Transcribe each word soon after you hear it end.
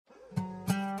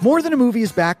More Than a Movie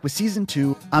is back with Season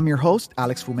 2. I'm your host,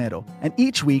 Alex Fumero, and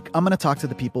each week I'm going to talk to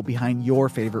the people behind your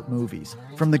favorite movies.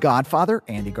 From The Godfather,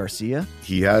 Andy Garcia.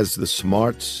 He has the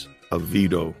smarts of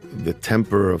Vito, the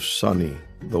temper of Sonny,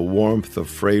 the warmth of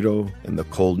Fredo, and the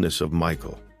coldness of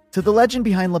Michael. To the legend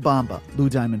behind La Bamba, Lou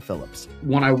Diamond Phillips.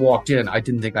 When I walked in, I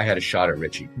didn't think I had a shot at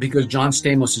Richie because John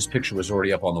Stamos' picture was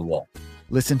already up on the wall.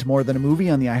 Listen to More Than a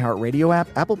Movie on the iHeartRadio app,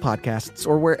 Apple Podcasts,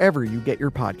 or wherever you get your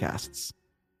podcasts.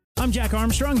 I'm Jack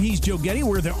Armstrong. He's Joe Getty.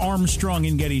 We're the Armstrong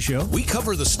and Getty Show. We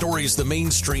cover the stories the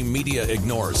mainstream media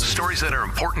ignores. Stories that are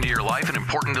important to your life and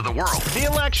important to the world. The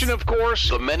election, of course.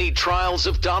 The many trials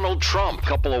of Donald Trump.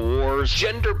 Couple of wars.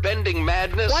 Gender-bending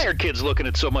madness. Why are kids looking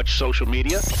at so much social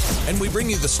media? And we bring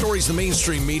you the stories the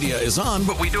mainstream media is on,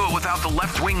 but we do it without the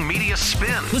left-wing media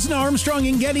spin. Listen to Armstrong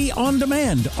and Getty on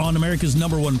demand on America's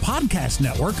 #1 podcast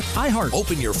network, iHeart.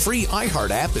 Open your free iHeart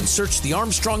app and search The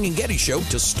Armstrong and Getty Show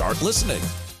to start listening.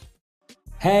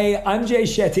 Hey, I'm Jay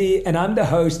Shetty, and I'm the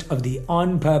host of the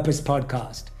On Purpose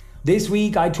podcast. This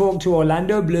week, I talked to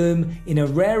Orlando Bloom in a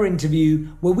rare interview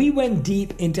where we went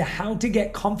deep into how to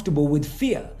get comfortable with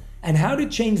fear and how to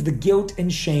change the guilt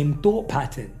and shame thought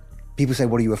pattern. People say,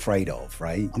 what are you afraid of,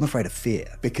 right? I'm afraid of fear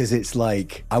because it's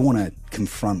like I want to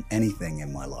confront anything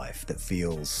in my life that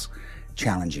feels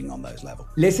challenging on those levels.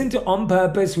 Listen to On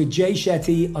Purpose with Jay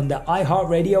Shetty on the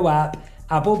iHeartRadio app,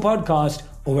 Apple Podcast,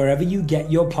 or wherever you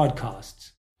get your podcasts.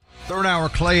 Third hour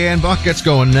Clay and Buck gets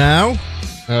going now.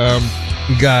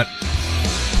 We got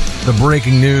the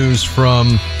breaking news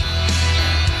from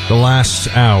the last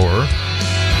hour.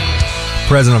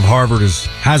 President of Harvard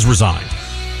has resigned.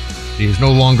 She is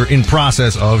no longer in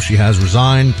process of. She has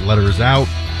resigned. The letter is out.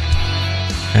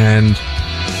 And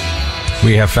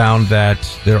we have found that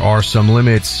there are some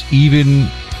limits even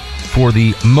for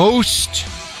the most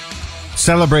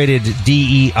celebrated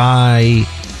DEI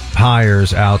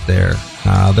hires out there.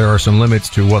 There are some limits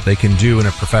to what they can do in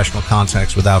a professional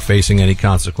context without facing any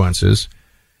consequences.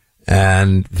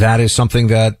 And that is something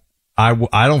that I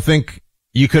don't think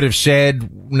you could have said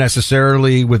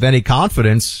necessarily with any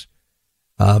confidence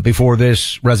before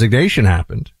this resignation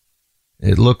happened.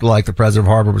 It looked like the president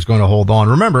of Harvard was going to hold on.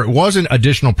 Remember, it wasn't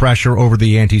additional pressure over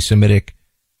the anti-Semitic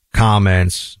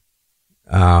comments.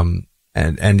 And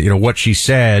you know, what she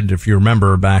said, if you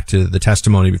remember back to the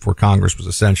testimony before Congress, was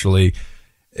essentially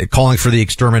calling for the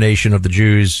extermination of the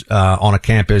Jews on a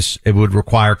campus. It would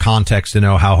require context to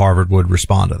know how Harvard would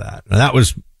respond to that. And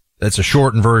that's a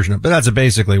shortened version but that's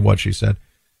basically what she said.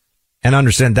 And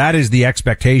understand that is the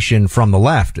expectation from the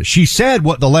left. She said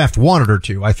what the left wanted her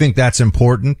to. I think that's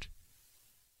important.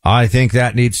 I think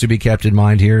that needs to be kept in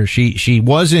mind here. She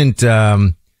wasn't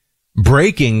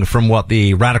breaking from what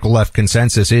the radical left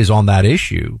consensus is on that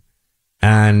issue.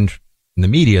 And in the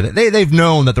media, they've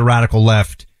known that the radical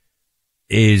left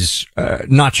is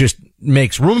not just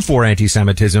makes room for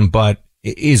anti-Semitism, but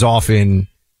is often,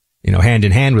 hand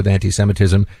in hand with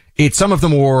anti-Semitism. It's some of the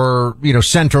more,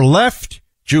 center-left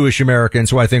Jewish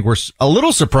Americans who I think were a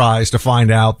little surprised to find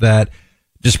out that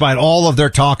despite all of their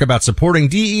talk about supporting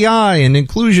DEI and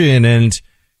inclusion and,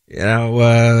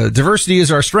 diversity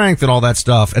is our strength and all that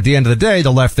stuff, at the end of the day,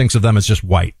 the left thinks of them as just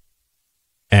white.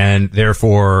 And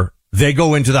therefore, they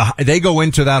go into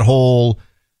that whole,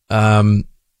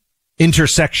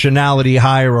 intersectionality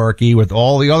hierarchy with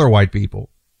all the other white people.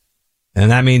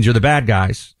 And that means you're the bad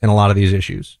guys in a lot of these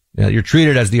issues. You're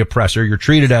treated as the oppressor. You're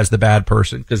treated as the bad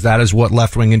person because that is what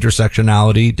left-wing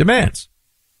intersectionality demands.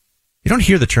 You don't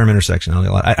hear the term intersectionality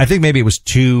a lot. I think maybe it's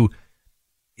too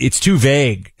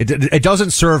vague. It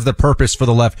doesn't serve the purpose for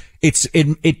the left.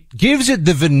 It gives it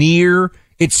the veneer.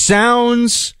 It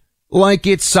sounds like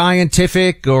it's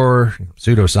scientific or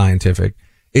pseudoscientific.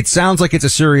 It sounds like it's a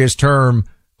serious term,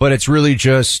 but it's really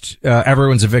just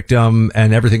everyone's a victim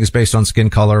and everything is based on skin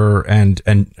color and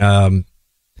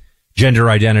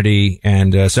gender identity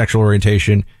and sexual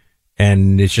orientation,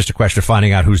 and it's just a question of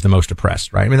finding out who's the most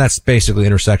oppressed, right? I mean, that's basically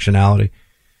intersectionality.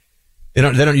 They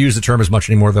don't use the term as much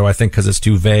anymore, though, I think, because it's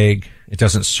too vague. It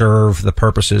doesn't serve the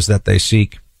purposes that they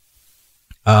seek.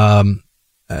 But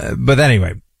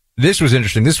anyway, this was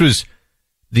interesting. This was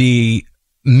the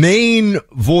main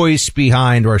voice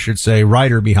behind, or I should say,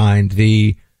 writer behind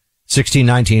the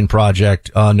 1619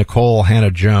 Project, Nicole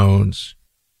Hannah-Jones.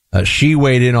 She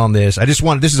weighed in on this. This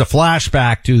is a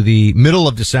flashback to the middle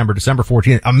of December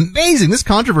 14th. Amazing. This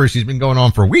controversy has been going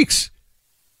on for weeks.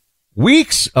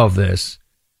 Weeks of this.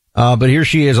 But here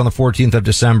she is on the 14th of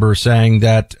December saying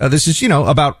that, this is,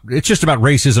 it's just about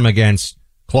racism against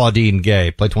Claudine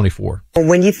Gay. Play 24.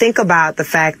 When you think about the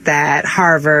fact that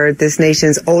Harvard, this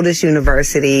nation's oldest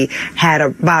university, had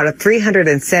about a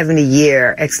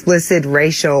 370-year explicit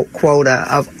racial quota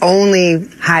of only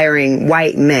hiring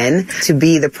white men to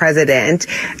be the president,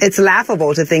 it's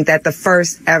laughable to think that the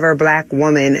first ever black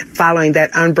woman following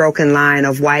that unbroken line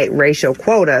of white racial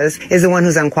quotas is the one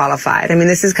who's unqualified. I mean,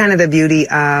 this is kind of the beauty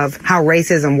of how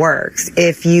racism works.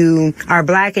 If you are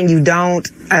black and you don't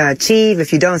achieve,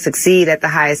 if you don't succeed at the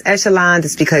highest echelons,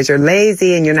 it's because you're lazy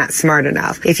and you're not smart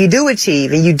enough. If you do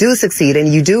achieve and you do succeed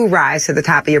and you do rise to the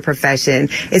top of your profession,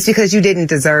 it's because you didn't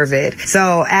deserve it.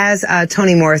 So as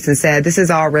Toni Morrison said, this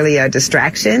is all really a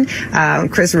distraction.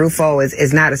 Chris Rufo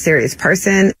is not a serious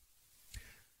person.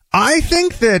 I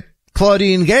think that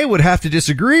Claudine Gay would have to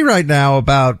disagree right now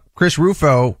about Chris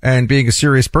Rufo and being a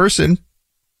serious person.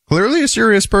 Clearly a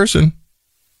serious person.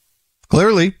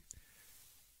 Clearly.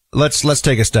 Let's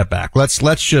take a step back.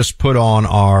 Let's just put on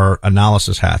our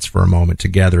analysis hats for a moment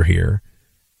together here.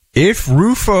 If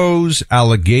Rufo's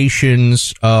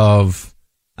allegations of,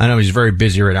 I know he's very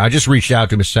busy right now. I just reached out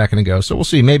to him a second ago, so we'll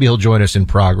see. Maybe he'll join us in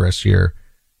progress here.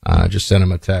 Just sent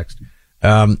him a text.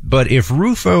 But if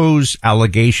Rufo's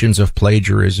allegations of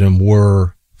plagiarism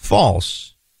were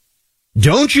false,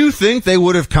 don't you think they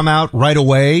would have come out right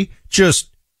away, just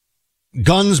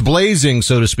guns blazing,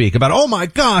 so to speak, about, oh my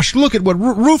gosh, look at what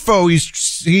Rufo,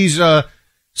 he's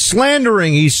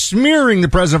slandering, he's smearing the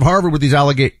president of Harvard with these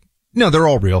allegations. No, they're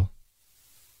all real.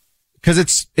 Because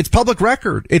it's public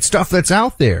record. It's stuff that's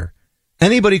out there.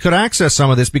 Anybody could access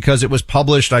some of this because it was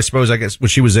published, I guess, when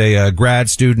she was a grad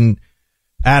student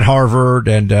at Harvard.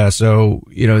 And, so,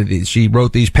 she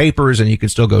wrote these papers and you can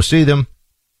still go see them.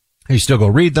 You still go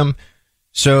read them.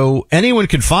 So anyone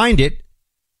could find it.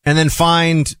 And then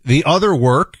find the other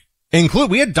work,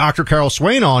 we had Dr. Carol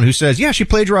Swain on who says, yeah, she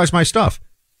plagiarized my stuff.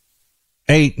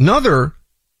 Another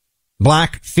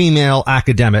black female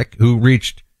academic who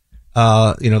reached,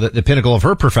 the pinnacle of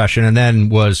her profession and then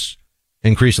was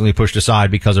increasingly pushed aside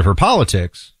because of her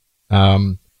politics.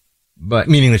 But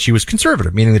meaning that she was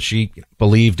conservative, meaning that she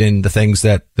believed in the things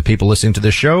that the people listening to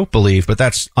this show believe, but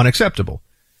that's unacceptable.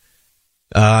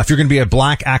 If you're going to be a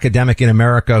black academic in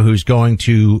America who's going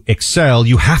to excel,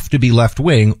 you have to be left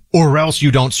wing or else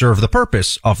you don't serve the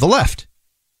purpose of the left.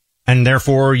 And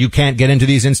therefore you can't get into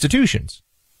these institutions.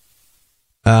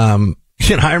 I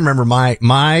remember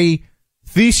my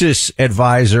thesis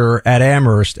advisor at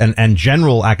Amherst and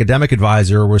general academic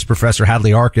advisor was Professor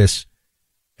Hadley Arcus.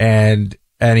 And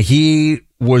he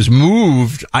was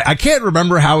moved. I can't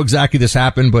remember how exactly this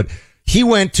happened, but he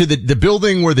went to the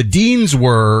building where the deans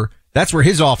were. That's where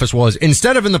his office was,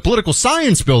 instead of in the political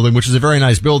science building, which is a very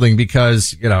nice building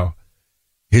because,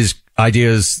 his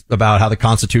ideas about how the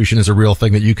Constitution is a real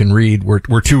thing that you can read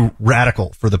were too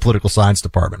radical for the political science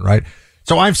department, right?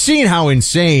 So I've seen how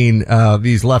insane,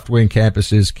 these left-wing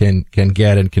campuses can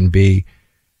get and can be.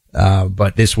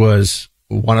 But this was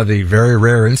one of the very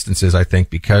rare instances, I think,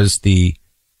 because the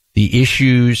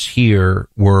issues here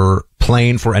were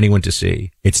plain for anyone to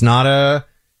see. It's not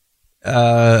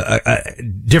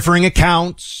differing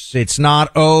accounts. It's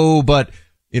not, but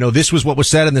this was what was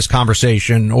said in this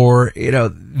conversation, or,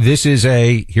 this is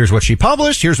here's what she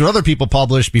published. Here's what other people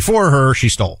published before her. She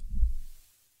stole.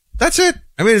 That's it.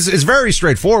 I mean, it's very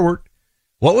straightforward.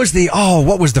 What was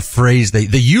the phrase? The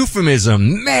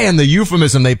euphemism, man, the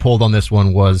euphemism they pulled on this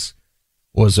one was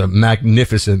a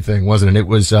magnificent thing, wasn't it? It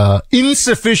was,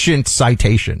 insufficient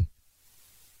citation.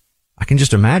 I can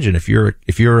just imagine if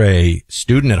you're a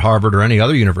student at Harvard or any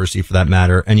other university for that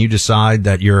matter, and you decide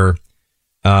that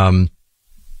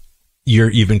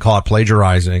you've been caught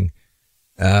plagiarizing,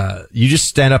 you just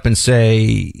stand up and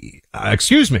say,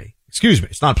 excuse me,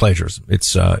 it's not plagiarism.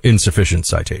 It's, insufficient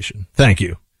citation. Thank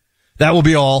you. That will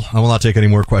be all. I will not take any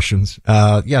more questions.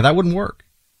 That wouldn't work.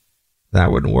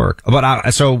 That wouldn't work. But,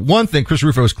 so one thing, Chris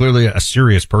Rufo is clearly a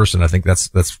serious person. I think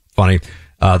that's funny,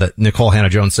 that Nikole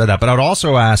Hannah-Jones said that. But I would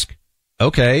also ask,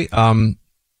 okay,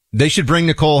 they should bring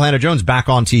Nikole Hannah-Jones back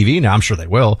on TV now. I'm sure they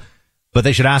will, but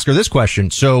they should ask her this question.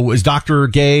 So is Dr.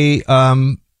 Gay,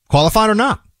 qualified or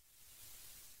not?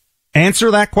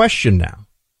 Answer that question now.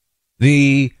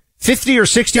 The 50 or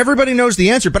 60, everybody knows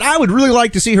the answer, but I would really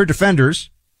like to see her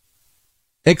defenders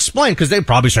explain, because they'd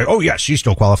probably say, oh yeah, she's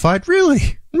still qualified.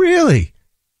 Really?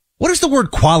 What does the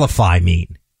word qualify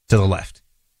mean to the left?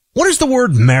 What does the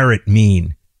word merit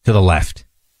mean to the left?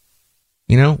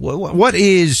 What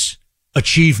is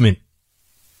achievement?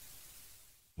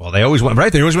 Well, they always want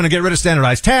to get rid of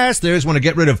standardized tests. They always want to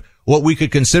get rid of what we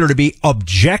could consider to be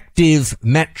objective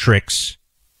metrics.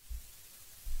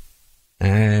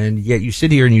 And yet you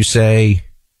sit here and you say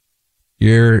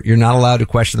you're not allowed to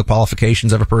question the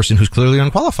qualifications of a person who's clearly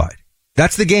unqualified.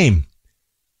 That's the game.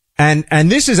 And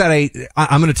this is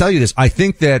I'm going to tell you this. I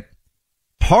think that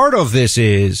part of this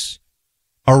is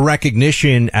a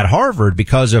recognition at Harvard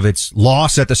because of its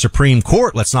loss at the Supreme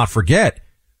Court. Let's not forget,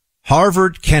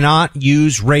 Harvard cannot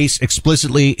use race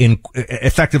explicitly in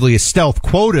effectively a stealth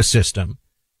quota system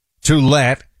to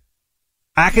let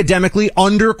academically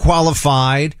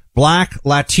underqualified Black,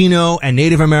 Latino, and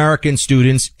Native American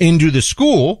students into the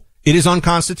school. It is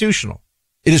unconstitutional.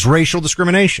 It is racial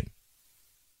discrimination.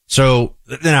 So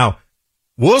now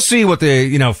we'll see what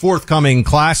the, forthcoming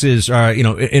classes are,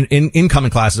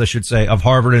 incoming classes, I should say, of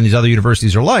Harvard and these other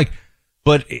universities are like.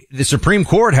 But the Supreme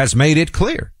Court has made it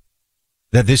clear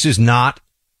that this is not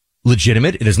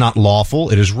legitimate. It is not lawful.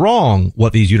 It is wrong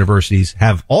what these universities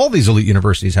have, all these elite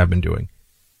universities have been doing.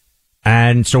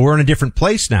 And so we're in a different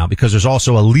place now because there's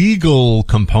also a legal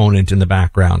component in the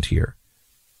background here.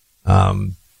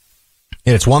 And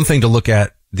it's one thing to look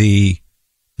at the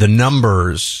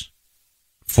numbers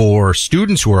for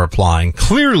students who are applying.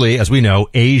 Clearly, as we know,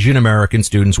 Asian American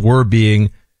students were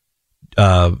being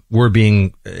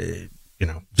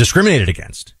discriminated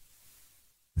against.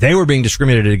 They were being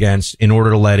discriminated against in order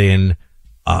to let in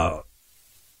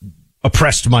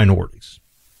oppressed minorities.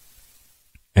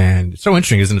 And it's so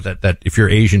interesting, isn't it, that if you're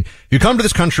Asian, you come to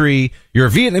this country, you're a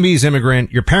Vietnamese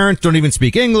immigrant, your parents don't even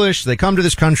speak English, they come to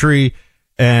this country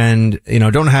and,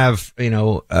 don't have,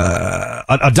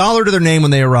 a dollar to their name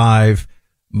when they arrive,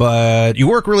 but you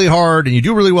work really hard and you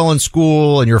do really well in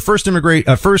school and you're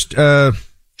a first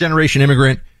generation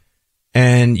immigrant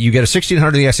and you get a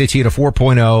 1600 in the SAT and a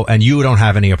 4.0 and you don't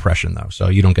have any oppression though, so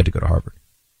you don't get to go to Harvard.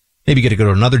 Maybe you get to go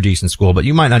to another decent school, but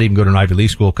you might not even go to an Ivy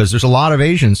League school because there's a lot of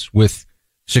Asians with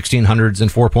 1600s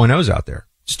and 4.0s out there.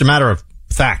 Just a matter of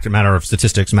fact, a matter of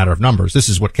statistics, a matter of numbers. This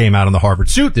is what came out in the Harvard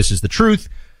suit. This is the truth.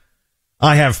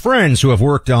 I have friends who have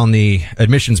worked on the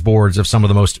admissions boards of some of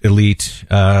the most elite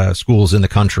schools in the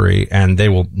country, and they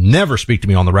will never speak to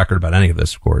me on the record about any of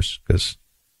this, of course, because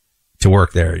to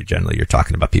work there, generally you're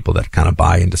talking about people that kind of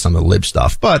buy into some of the lib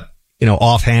stuff. But,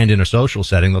 offhand in a social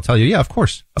setting, they'll tell you, yeah, of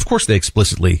course they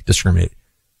explicitly discriminate.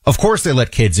 Of course they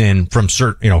let kids in from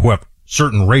certain, who have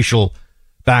certain racial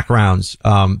backgrounds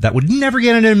that would never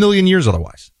get in a million years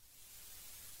otherwise.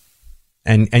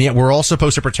 And yet we're all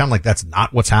supposed to pretend like that's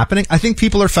not what's happening. I think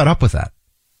people are fed up with that.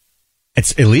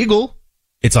 It's illegal.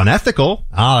 It's unethical.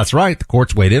 That's right. The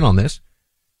court's weighed in on this.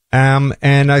 And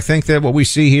I think that what we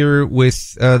see here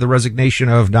with the resignation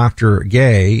of Dr.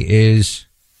 Gay is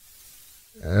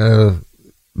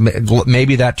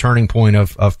maybe that turning point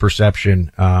of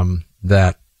perception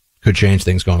that could change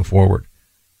things going forward,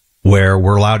 where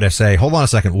we're allowed to say, hold on a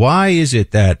second, why is it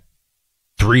that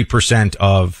 3%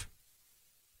 of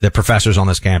the professors on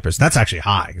this campus, that's actually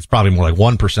high. It's probably more like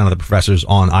 1% of the professors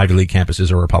on Ivy League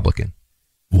campuses are Republican.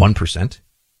 1%?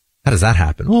 How does that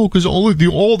happen? Oh, because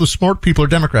all the smart people are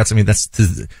Democrats. I mean,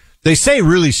 they say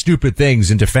really stupid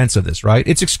things in defense of this, right?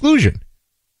 It's exclusion.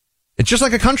 It's just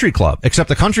like a country club, except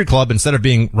the country club, instead of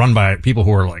being run by people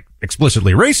who are like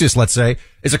explicitly racist, let's say,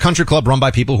 is a country club run by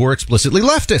people who are explicitly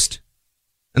leftist.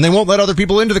 And they won't let other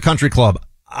people into the country club,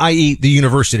 i.e. the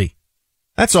university.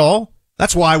 That's all.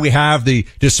 That's why we have the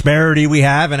disparity we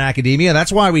have in academia.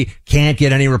 That's why we can't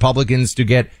get any Republicans to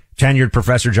get tenured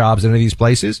professor jobs in any of these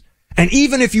places. And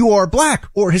even if you are Black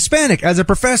or Hispanic as a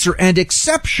professor and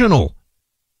exceptional,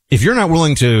 if you're not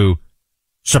willing to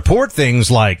support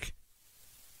things like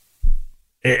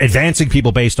advancing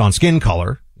people based on skin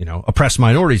color, oppressed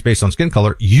minorities based on skin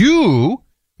color, you,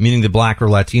 meaning the Black or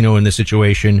Latino in this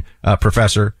situation,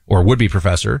 professor or would-be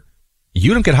professor,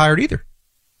 you don't get hired either.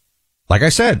 Like I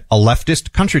said, a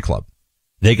leftist country club.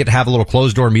 They get to have a little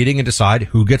closed door meeting and decide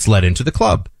who gets let into the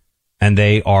club. And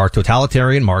they are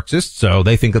totalitarian Marxists, so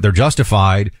they think that they're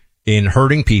justified in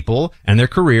hurting people and their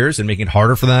careers and making it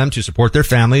harder for them to support their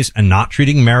families and not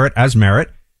treating merit as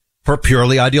merit for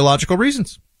purely ideological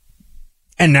reasons.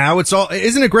 And now it's all,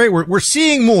 isn't it great? We're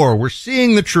seeing more. We're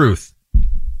seeing the truth.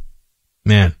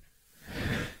 Man.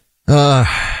 It's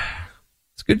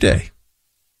a good day.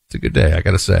 It's a good day, I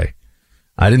gotta say.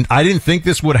 I didn't think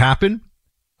this would happen.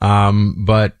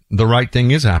 But the right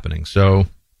thing is happening. So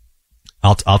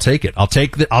I'll take it. I'll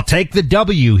take the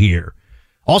W here.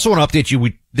 Also want to update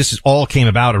you. This all came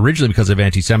about originally because of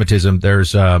anti-Semitism.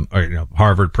 There's,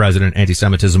 Harvard president,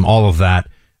 anti-Semitism, all of that.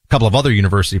 A couple of other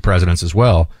university presidents as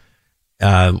well.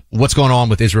 What's going on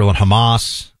with Israel and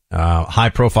Hamas? High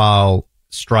profile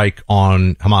strike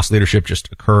on Hamas leadership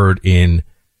just occurred in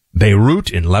Beirut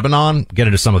in Lebanon. Get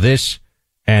into some of this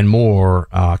and more,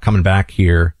 coming back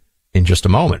here in just a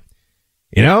moment.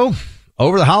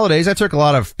 Over the holidays, I took a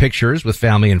lot of pictures with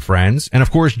family and friends. And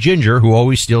of course, Ginger, who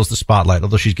always steals the spotlight,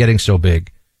 although she's getting so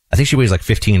big, I think she weighs like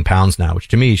 15 pounds now, which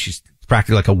to me, she's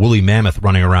practically like a woolly mammoth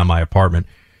running around my apartment.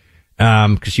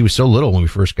 Cause she was so little when we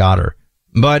first got her.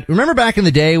 But remember back in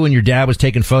the day when your dad was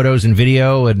taking photos and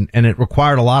video and it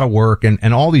required a lot of work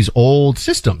and all these old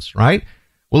systems, right?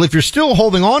 Well, if you're still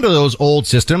holding on to those old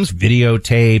systems,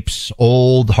 videotapes,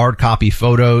 old hard copy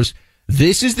photos,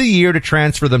 this is the year to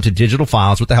transfer them to digital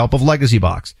files with the help of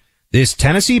LegacyBox. This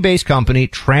Tennessee-based company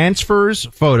transfers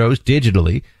photos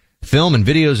digitally, film and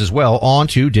videos as well,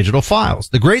 onto digital files.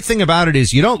 The great thing about it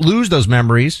is you don't lose those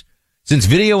memories since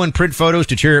video and print photos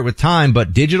deteriorate with time,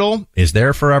 but digital is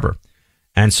there forever.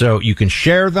 And so you can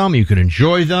share them, you can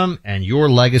enjoy them, and your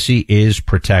legacy is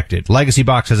protected.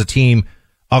 LegacyBox has a team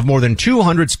of more than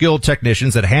 200 skilled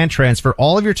technicians that hand transfer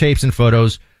all of your tapes and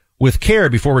photos with care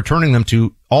before returning them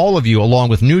to all of you along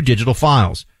with new digital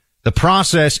files. The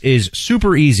process is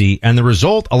super easy, and the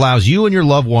result allows you and your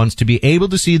loved ones to be able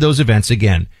to see those events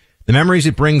again. The memories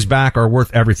it brings back are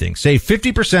worth everything. Save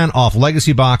 50% off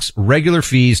LegacyBox regular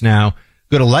fees now.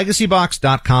 Go to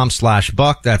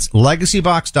legacybox.com/buck. That's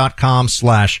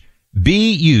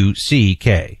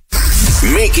legacybox.com/BUCK.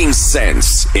 Making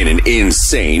sense in an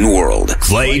insane world.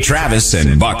 Clay Travis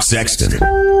and Buck Sexton.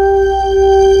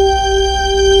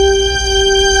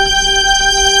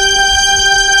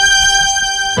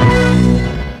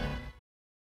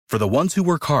 For the ones who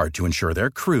work hard to ensure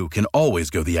their crew can always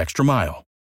go the extra mile,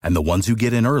 and the ones who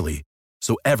get in early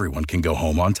so everyone can go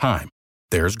home on time,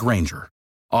 there's Grainger,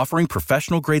 offering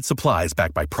professional-grade supplies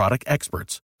backed by product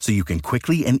experts so you can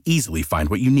quickly and easily find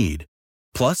what you need.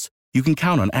 Plus, you can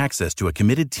count on access to a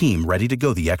committed team ready to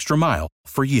go the extra mile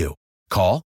for you.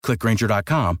 Call, click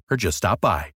Grainger.com, or just stop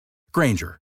by.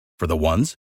 Grainger, for the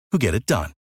ones who get it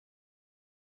done.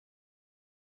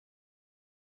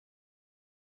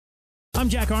 I'm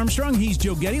Jack Armstrong. He's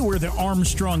Joe Getty. We're the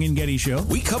Armstrong and Getty Show.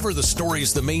 We cover the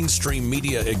stories the mainstream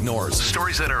media ignores.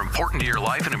 Stories that are important to your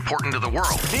life and important to the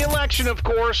world. The election, of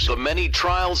course. The many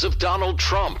trials of Donald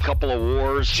Trump. Couple of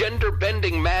wars.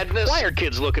 Gender-bending madness. Why are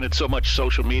kids looking at so much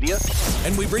social media?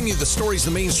 And we bring you the stories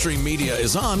the mainstream media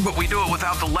is on, but we do it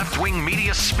without the left-wing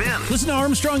media spin. Listen to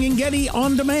Armstrong and Getty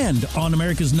on demand on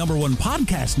America's #1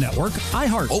 podcast network,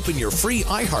 iHeart. Open your free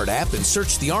iHeart app and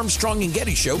search the Armstrong and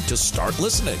Getty Show to start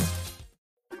listening.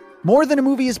 More Than a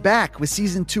Movie is back with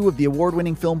season 2 of the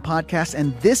award-winning film podcast,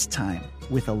 and this time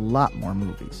with a lot more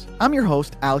movies. I'm your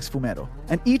host, Alex Fumero,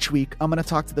 and each week I'm going to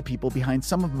talk to the people behind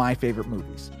some of my favorite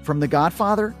movies. From The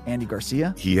Godfather, Andy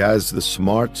Garcia. He has the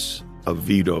smarts of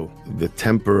Vito, the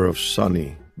temper of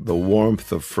Sonny, the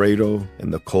warmth of Fredo,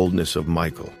 and the coldness of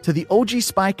Michael. To the OG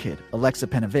Spy Kid, Alexa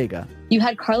Penavega. You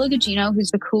had Carla Gugino,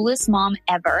 who's the coolest mom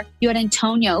ever. You had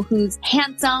Antonio, who's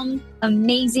handsome,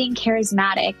 amazing,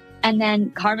 charismatic. And then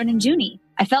Carmen and Junie.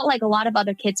 I felt like a lot of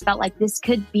other kids felt like this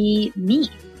could be me.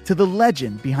 To the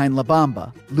legend behind La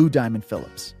Bamba, Lou Diamond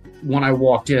Phillips. When I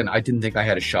walked in, I didn't think I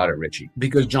had a shot at Richie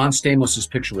because John Stamos'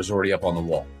 picture was already up on the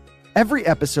wall. Every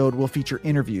episode will feature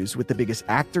interviews with the biggest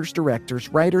actors, directors,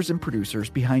 writers, and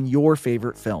producers behind your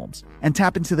favorite films and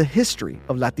tap into the history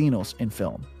of Latinos in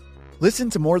film. Listen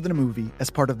to More Than a Movie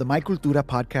as part of the My Cultura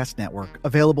podcast network,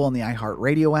 available on the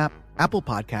iHeartRadio app, Apple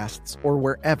Podcasts, or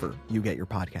wherever you get your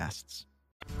podcasts.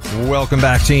 Welcome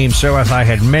back, team. So as I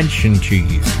had mentioned to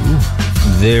you,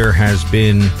 there has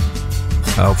been,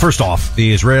 first off,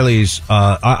 the Israeli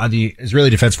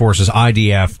Defense Forces,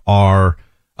 IDF, are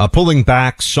pulling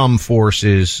back some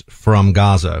forces from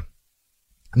Gaza.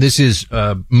 This is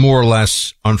more or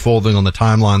less unfolding on the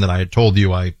timeline that I had told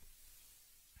you I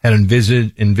had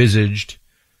envisaged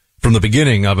from the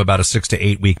beginning of about a 6 to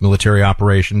 8 week military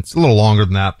operation. It's a little longer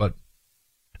than that, but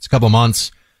it's a couple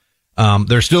months.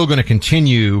 They're still going to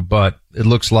continue, but it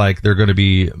looks like they're going to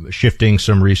be shifting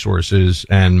some resources,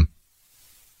 and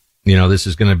this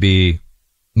is going to be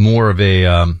more of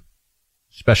a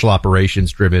special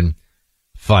operations driven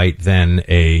fight than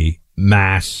a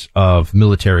mass of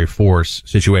military force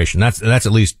situation. That's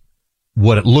at least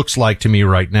what it looks like to me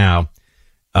right now.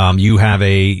 You have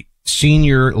a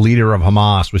senior leader of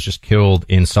Hamas was just killed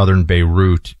in southern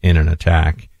Beirut in an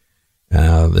attack.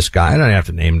 This guy, I don't have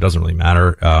to name him, doesn't really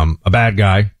matter. A bad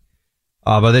guy.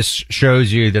 But this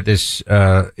shows you that this,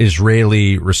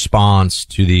 Israeli response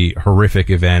to the horrific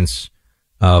events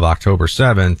of October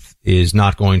 7th is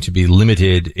not going to be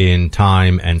limited in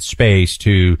time and space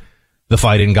to the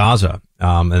fight in Gaza.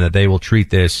 And that they will treat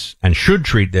this and should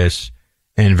treat this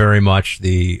in very much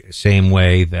the same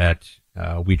way that,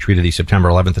 we treated the September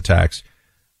 11th attacks,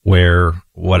 where,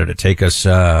 what did it take us,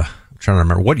 I'm trying to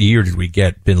remember, what year did we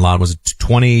get bin Laden? Was it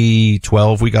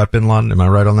 2012 we got bin Laden? Am I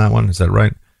right on that one? Is that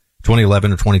right?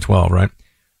 2011 or 2012, right?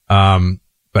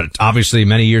 But obviously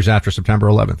many years after September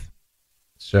 11th.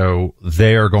 So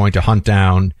they are going to hunt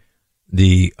down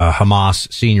the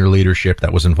Hamas senior leadership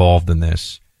that was involved in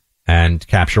this and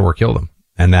capture or kill them.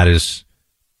 And that is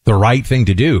the right thing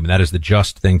to do. That is the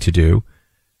just thing to do.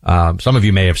 Some of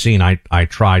you may have seen, I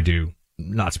tried to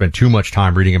not spend too much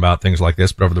time reading about things like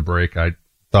this, but over the break, I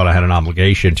thought I had an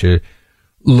obligation to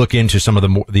look into some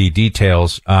of the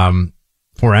details.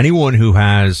 For anyone who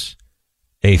has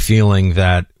a feeling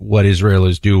that what Israel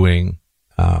is doing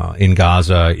in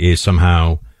Gaza is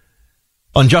somehow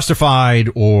unjustified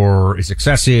or is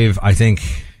excessive, I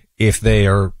think if they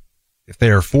are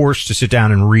forced to sit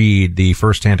down and read the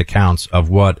firsthand accounts of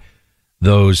what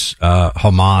those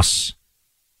Hamas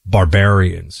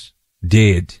barbarians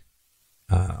did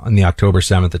on the October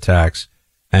 7th attacks,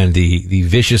 and the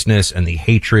viciousness and the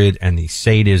hatred and the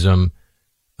sadism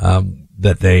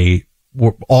that they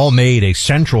were all made a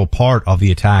central part of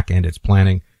the attack and its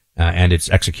planning and its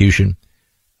execution.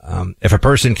 If a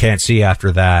person can't see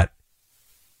after that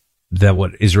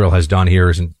what Israel has done here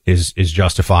is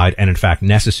justified and in fact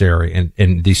necessary,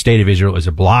 and the state of Israel is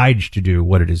obliged to do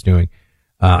what it is doing,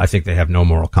 I think they have no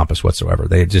moral compass whatsoever.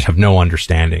 They just have no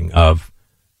understanding of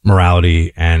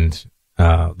morality and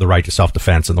the right to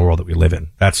self-defense in the world that we live in.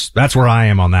 That's where I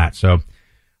am on that. So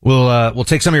we'll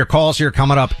take some of your calls here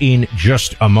coming up in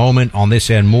just a moment on this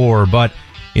and more. But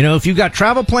if you've got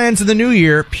travel plans in the new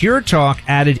year, Pure Talk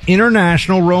added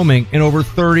international roaming in over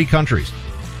 30 countries.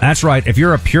 That's right. If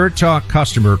you're a Pure Talk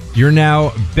customer, you're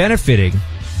now benefiting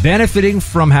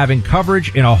from having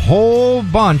coverage in a whole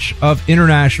bunch of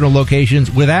international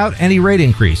locations without any rate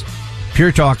increase.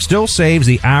 Pure Talk still saves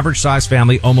the average size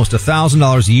family almost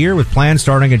 $1,000 a year with plans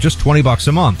starting at just $20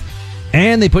 a month.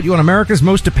 And they put you on America's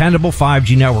most dependable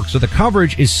 5G network, so the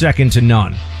coverage is second to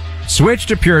none. Switch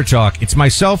to Pure Talk. It's my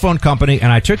cell phone company,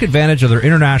 and I took advantage of their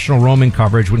international roaming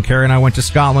coverage when Carrie and I went to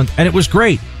Scotland, and it was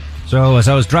great. So as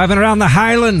I was driving around the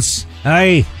Highlands,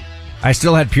 I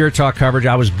still had Pure Talk coverage.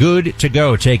 I was good to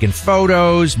go, taking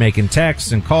photos, making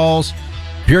texts and calls.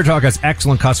 Pure Talk has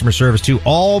excellent customer service too,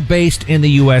 all based in the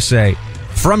USA.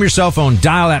 From your cell phone,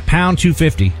 dial that pound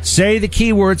 250. Say the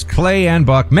keywords Clay and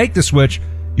Buck. Make the switch.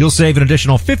 You'll save an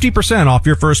additional 50% off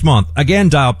your first month. Again,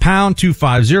 dial pound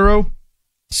 250.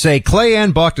 Say Clay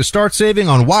and Buck to start saving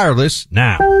on wireless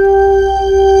now.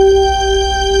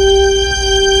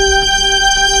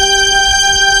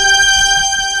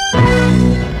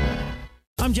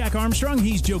 I'm Jack Armstrong.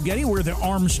 He's Joe Getty. We're the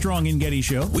Armstrong and Getty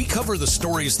Show. We cover the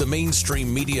stories the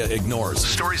mainstream media ignores.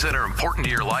 Stories that are important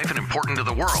to your life and important to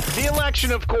the world. The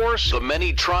election, of course. The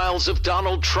many trials of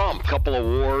Donald Trump. Couple of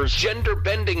wars.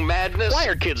 Gender-bending madness. Why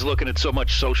are kids looking at so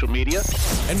much social media?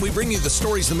 And we bring you the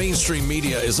stories the mainstream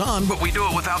media is on, but we do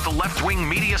it without the left-wing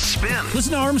media spin.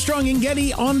 Listen to Armstrong and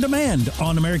Getty on demand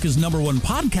on America's #1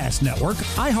 podcast network,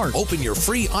 iHeart. Open your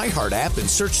free iHeart app and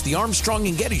search The Armstrong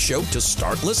and Getty Show to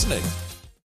start listening.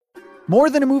 More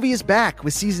Than a Movie is back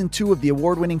with season 2 of the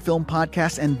award-winning film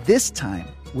podcast, and this time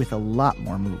with a lot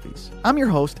more movies. I'm your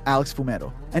host, Alex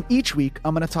Fumero, and each week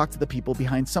I'm going to talk to the people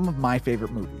behind some of my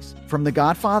favorite movies. From The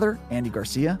Godfather, Andy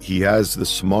Garcia. He has the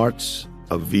smarts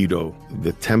of Vito,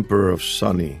 the temper of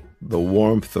Sonny, the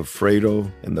warmth of Fredo,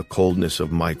 and the coldness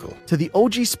of Michael. To the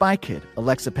OG Spy Kid,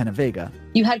 Alexa Penavega.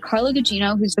 You had Carla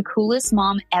Gugino, who's the coolest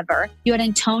mom ever. You had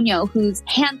Antonio, who's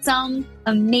handsome,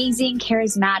 amazing,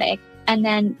 charismatic. And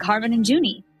then Carvin and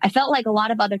Junie. I felt like a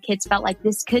lot of other kids felt like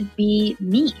this could be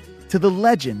me. To the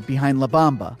legend behind La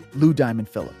Bamba, Lou Diamond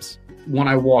Phillips. When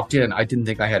I walked in, I didn't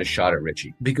think I had a shot at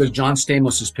Richie because John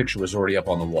Stamos' picture was already up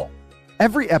on the wall.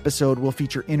 Every episode will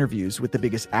feature interviews with the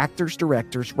biggest actors,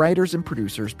 directors, writers, and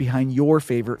producers behind your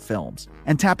favorite films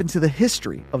and tap into the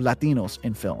history of Latinos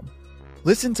in film.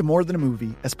 Listen to More Than a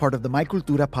Movie as part of the My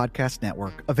Cultura podcast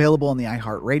network, available on the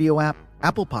iHeartRadio app,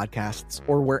 Apple Podcasts,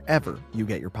 or wherever you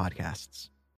get your podcasts.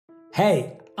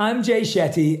 Hey, I'm Jay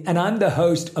Shetty, and I'm the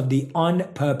host of the On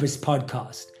Purpose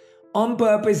podcast. On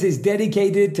Purpose is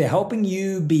dedicated to helping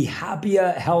you be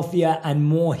happier, healthier, and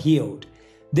more healed.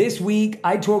 This week,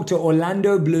 I talked to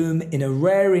Orlando Bloom in a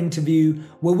rare interview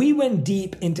where we went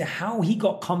deep into how he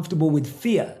got comfortable with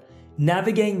fear,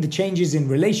 navigating the changes in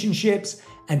relationships,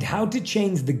 and how to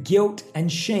change the guilt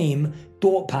and shame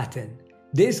thought pattern.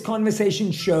 This conversation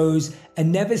shows a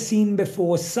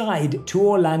never-seen-before side to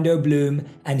Orlando Bloom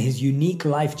and his unique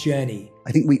life journey.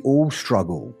 I think we all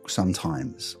struggle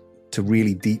sometimes to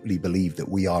really deeply believe that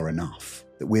we are enough,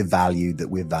 that we're valued, that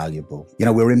we're valuable.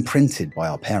 We're imprinted by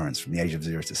our parents from the age of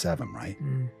 0 to 7, right?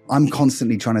 I'm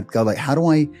constantly trying to go how do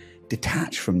I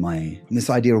detach from this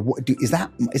idea of is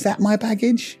that my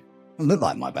baggage? It doesn't look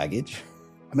like my baggage.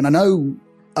 I know,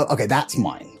 okay, that's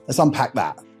mine. Let's unpack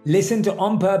that. Listen to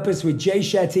On Purpose with Jay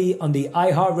Shetty on the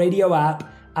iHeartRadio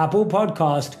app, Apple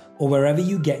Podcast, or wherever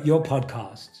you get your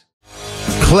podcasts.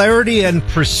 Clarity and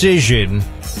precision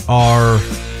are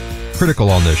critical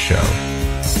on this show.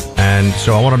 And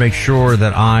so I want to make sure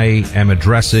that I am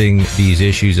addressing these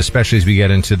issues, especially as we get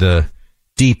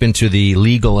deep into the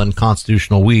legal and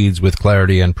constitutional weeds, with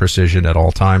clarity and precision at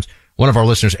all times. One of our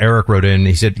listeners, Eric, wrote in,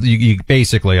 he said, you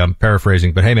basically, I'm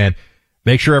paraphrasing, but hey man,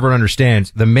 make sure everyone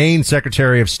understands the Maine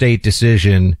Secretary of State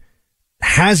decision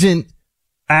hasn't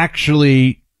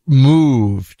actually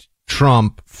moved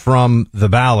Trump from the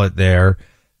ballot there.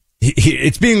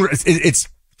 It's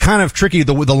kind of tricky,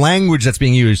 the language that's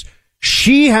being used.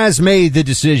 She has made the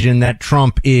decision that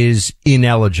Trump is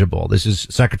ineligible. This is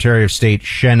Secretary of State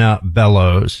Shenna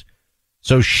Bellows.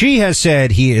 So she has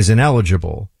said he is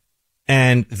ineligible,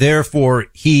 and therefore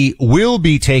he will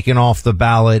be taken off the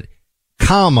ballot,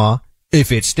 comma,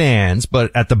 if it stands.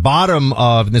 But at the bottom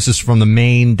of, and this is from the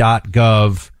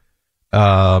Maine.gov,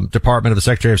 Department of the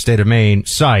Secretary of State of Maine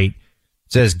site,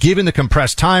 it says, given the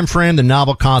compressed time frame, the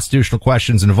novel constitutional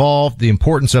questions involved, the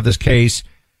importance of this case,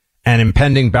 and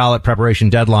impending ballot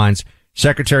preparation deadlines,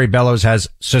 Secretary Bellows has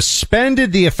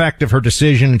suspended the effect of her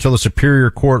decision until the Superior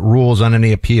Court rules on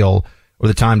any appeal or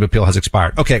the time to appeal has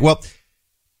expired. Okay, well,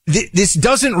 this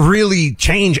doesn't really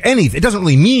change anything. It doesn't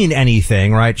really mean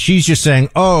anything, right? She's just saying,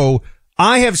 oh,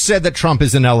 I have said that Trump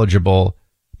is ineligible,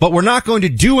 but we're not going to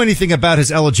do anything about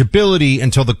his eligibility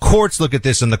until the courts look at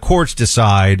this and the courts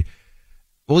decide.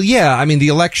 Well, yeah, I mean, the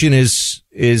election is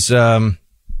 10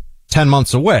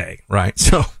 months away, right?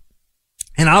 So,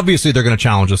 and obviously they're going to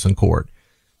challenge us in court,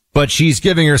 but she's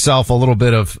giving herself a little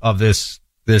bit of this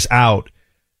out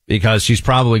because she's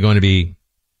probably going to be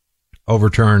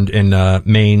overturned in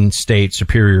Maine State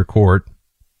Superior Court.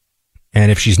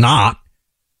 And if she's not,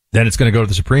 then it's going to go to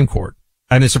the Supreme Court.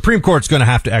 And the Supreme Court's going to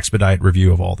have to expedite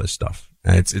review of all this stuff.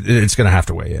 And it's going to have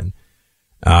to weigh in.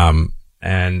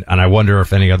 And I wonder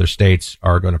if any other states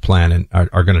are going to plan and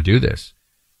are going to do this.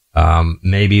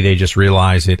 Maybe they just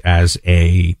realize it as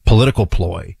a political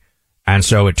ploy. And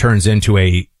so it turns into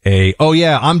oh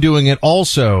yeah, I'm doing it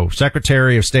also.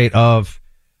 Secretary of State of,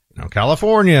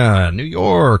 California, New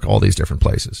York, all these different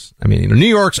places. I mean, New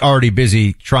York's already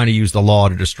busy trying to use the law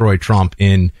to destroy Trump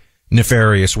in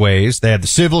nefarious ways. They had the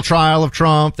civil trial of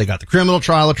Trump. They got the criminal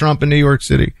trial of Trump in New York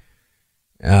City.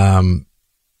 And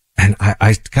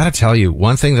I gotta tell you,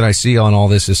 one thing that I see on all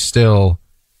this is still,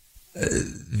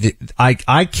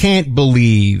 I can't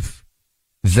believe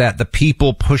that the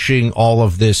people pushing all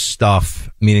of this stuff,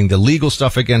 meaning the legal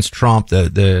stuff against Trump,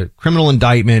 the criminal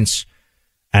indictments,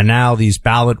 and now these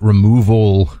ballot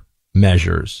removal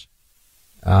measures,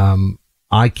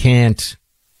 I can't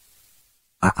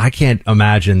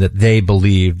imagine that they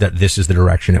believe that this is the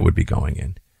direction it would be going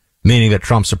in, meaning that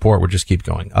Trump support would just keep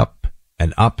going up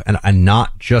and up, and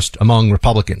not just among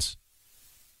Republicans,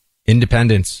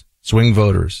 independents, swing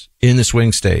voters in the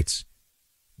swing states.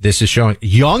 This is showing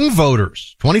young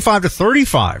voters, 25 to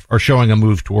 35, are showing a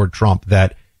move toward Trump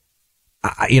that,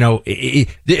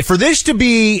 for this to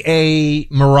be a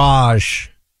mirage,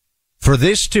 for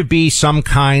this to be some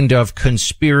kind of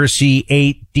conspiracy,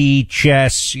 8D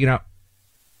chess,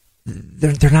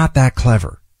 they're not that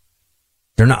clever.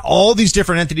 They're not. All these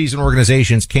different entities and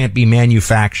organizations can't be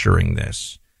manufacturing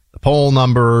this. The poll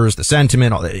numbers, the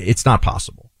sentiment, it's not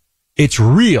possible. It's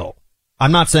real.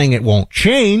 I'm not saying it won't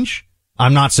change.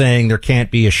 I'm not saying there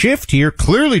can't be a shift here.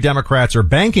 Clearly Democrats are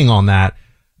banking on that.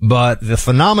 But the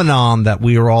phenomenon that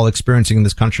we are all experiencing in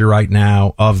this country right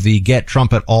now of the get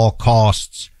Trump at all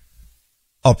costs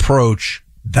approach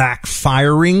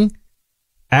backfiring,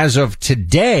 as of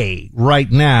today, right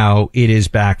now, it is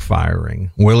backfiring.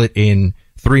 Will it in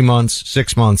 3 months,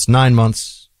 6 months, 9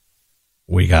 months?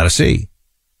 We gotta see.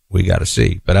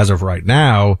 But as of right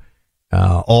now,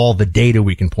 all the data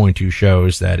we can point to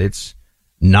shows that it's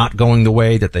not going the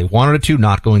way that they wanted it to,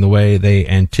 not going the way they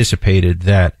anticipated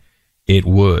that it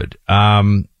would.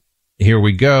 Here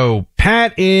we go.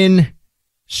 Pat in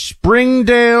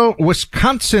Springdale,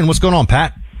 Wisconsin. What's going on,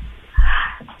 Pat?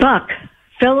 Buck,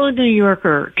 fellow New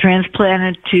Yorker,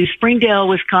 transplanted to Springdale,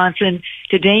 Wisconsin,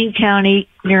 to Dane County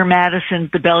near Madison,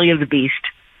 the belly of the beast.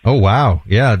 Oh, wow.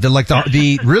 Yeah.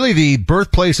 Really the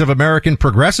birthplace of American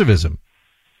progressivism.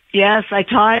 Yes, I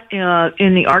taught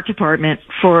in the art department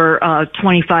for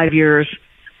 25 years,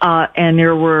 and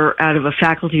there were, out of a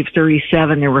faculty of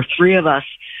 37, there were 3 of us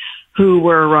who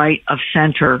were right of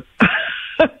center.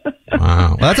 Wow.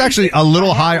 Well, that's actually a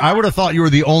little high. I would have thought you were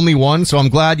the only one, so I'm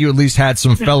glad you at least had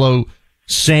some fellow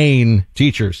sane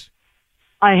teachers.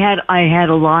 I had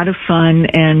a lot of fun,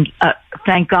 and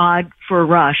thank God for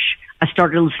Rush. I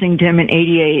started listening to him in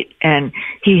 '88, and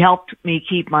he helped me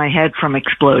keep my head from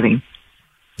exploding.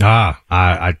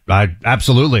 I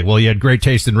absolutely. Well, you had great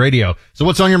taste in radio. So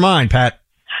what's on your mind, Pat?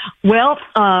 Well,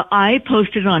 I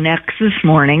posted on X this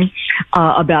morning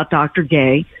about Dr.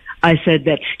 Gay. I said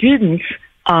that students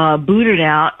booted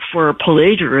out for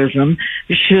plagiarism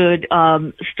should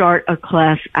start a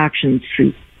class action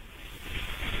suit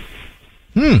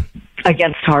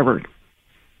against Harvard.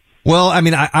 Well, I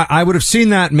mean, I would have seen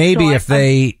that maybe if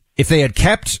they had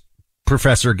kept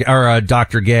Professor or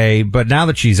Dr. Gay, but now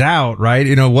that she's out, right?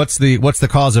 You know, what's the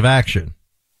cause of action?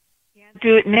 Can't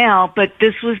do it now, but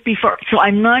this was before, so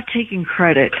I'm not taking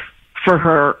credit for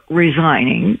her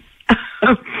resigning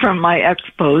from my X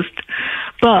post,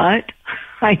 but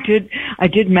I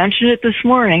did mention it this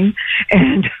morning,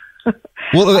 and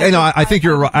well, you know, I think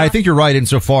you're right. I think you're right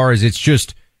insofar as it's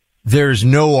just there's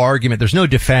no argument, there's no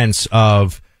defense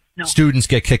of students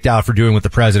get kicked out for doing what the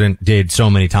president did so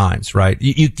many times, right?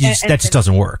 That just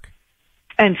doesn't work.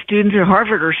 And students at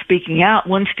Harvard are speaking out.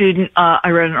 One student, I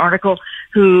read an article,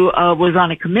 who was on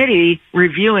a committee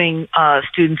reviewing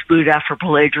students booted out for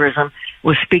plagiarism,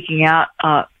 was speaking out,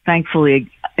 thankfully.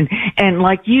 And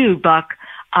like you, Buck,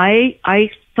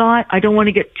 I thought, I don't want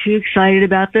to get too excited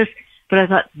about this, but I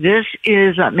thought this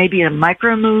is maybe a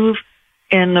micro move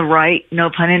in the right, no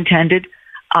pun intended,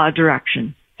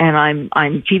 direction. And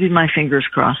I'm keeping my fingers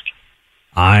crossed.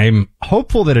 I'm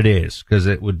hopeful that it is, because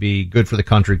it would be good for the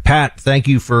country. Pat, thank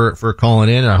you for calling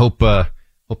in. I hope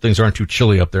things aren't too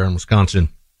chilly up there in Wisconsin.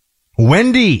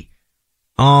 Wendy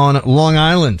on Long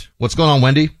Island. What's going on,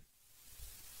 Wendy?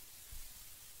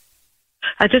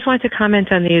 I just wanted to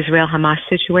comment on the Israel-Hamas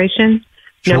situation.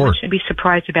 Sure. No one should be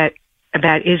surprised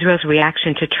about Israel's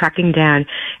reaction to tracking down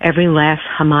every last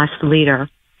Hamas leader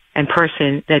and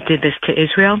person that did this to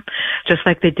Israel, just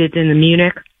like they did in the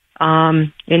Munich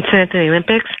incident in the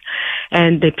Olympics.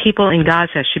 And the people in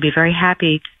Gaza should be very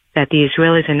happy that the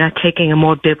Israelis are not taking a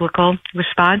more biblical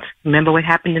response. Remember what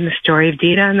happened in the story of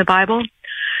Dinah in the Bible?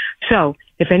 So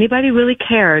if anybody really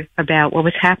cared about what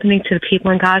was happening to the people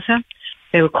in Gaza,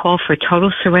 they would call for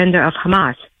total surrender of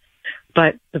Hamas.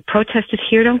 But the protesters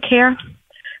here don't care.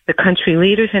 The country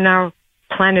leaders in our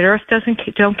planet Earth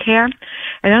don't care. And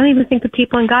I don't even think the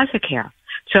people in Gaza care.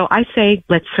 So I say,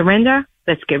 let's surrender.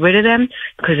 Let's get rid of them,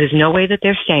 because there's no way that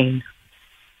they're staying.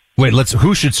 Wait,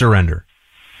 who should surrender?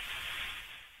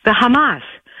 The Hamas.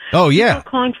 Oh, yeah. People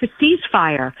are calling for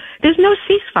ceasefire. There's no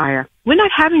ceasefire. We're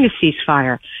not having a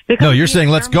ceasefire. No, you're saying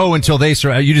let's go until they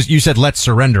surrender. You said let's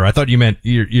surrender. I thought you meant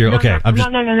you're okay.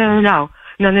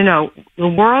 No. The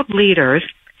world leaders,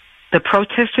 the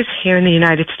protesters here in the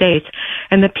United States,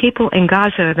 and the people in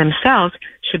Gaza themselves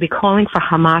should be calling for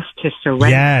Hamas to surrender.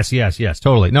 Yes,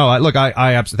 totally. No, look,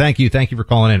 I thank you for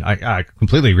calling in. I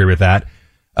completely agree with that.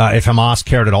 If Hamas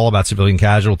cared at all about civilian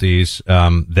casualties,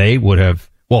 they would have.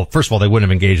 Well, first of all, they wouldn't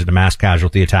have engaged in a mass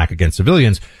casualty attack against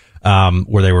civilians,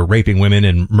 where they were raping women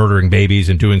and murdering babies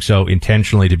and doing so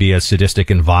intentionally to be as sadistic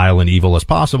and vile and evil as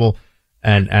possible.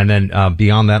 And then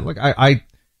beyond that, look,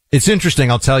 it's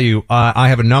interesting. I'll tell you, I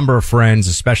have a number of friends,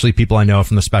 especially people I know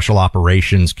from the special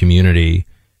operations community,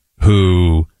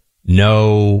 who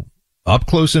know up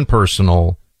close and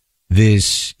personal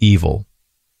this evil,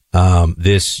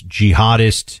 this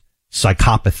jihadist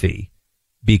psychopathy,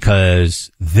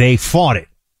 because they fought it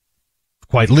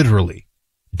quite literally,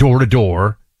 door to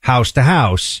door, house to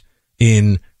house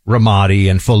in Ramadi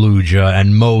and Fallujah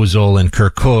and Mosul and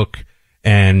Kirkuk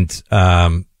and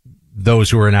those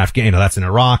who are in Afghanistan, that's in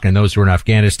Iraq, and those who are in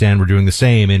Afghanistan were doing the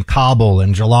same in Kabul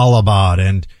and Jalalabad.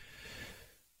 And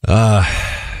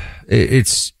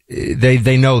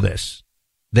they know this.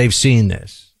 They've seen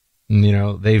this. You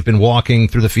know, they've been walking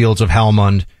through the fields of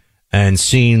Helmand and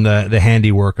seen the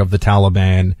handiwork of the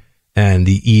Taliban and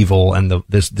the evil and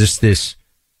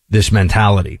this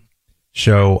mentality.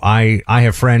 So I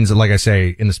have friends, like I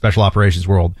say, in the special operations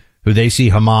world, who they see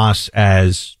Hamas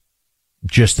as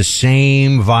just the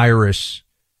same virus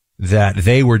that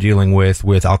they were dealing with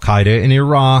Al-Qaeda in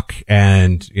Iraq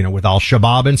and, you know, with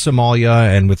Al-Shabaab in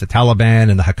Somalia and with the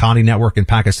Taliban and the Haqqani network in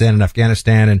Pakistan and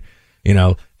Afghanistan, and, you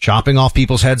know, chopping off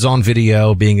people's heads on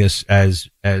video, being as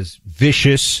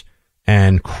vicious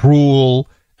and cruel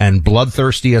and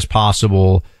bloodthirsty as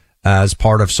possible as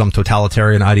part of some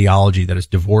totalitarian ideology that is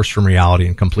divorced from reality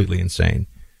and completely insane.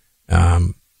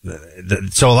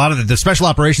 So a lot of the special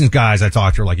operations guys I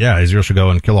talk to are like, yeah, Israel should go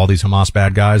and kill all these Hamas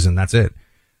bad guys and that's it.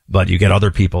 But you get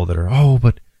other people that are,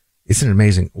 but isn't it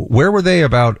amazing? Where were they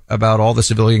about all the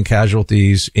civilian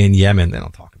casualties in Yemen? They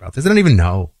don't talk about this. They don't even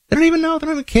know. They don't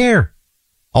even care.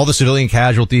 All the civilian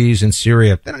casualties in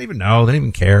Syria. They don't even know. They don't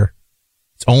even care.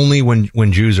 It's only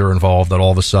when Jews are involved that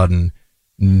all of a sudden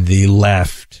the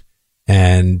left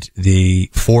and the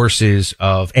forces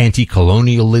of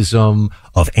anti-colonialism,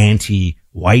 of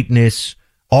anti-whiteness,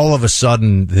 all of a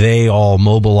sudden they all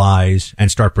mobilize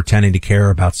and start pretending to care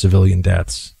about civilian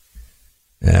deaths.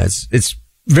 It's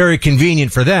very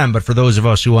convenient for them, but for those of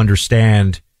us who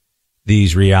understand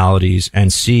these realities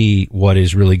and see what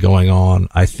is really going on,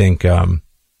 I think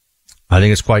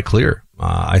it's quite clear.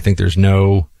 I think there's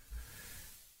no,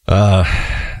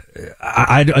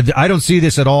 I don't see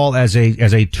this at all as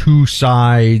a two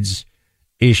sides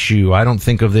issue. I don't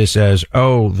think of this as,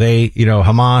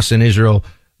 Hamas and Israel,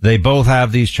 they both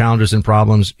have these challenges and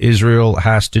problems. Israel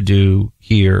has to do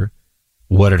here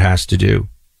what it has to do.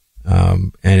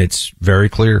 And it's very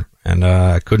clear. And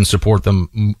I couldn't support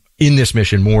them in this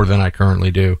mission more than I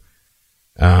currently do.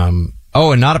 And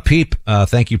not a peep,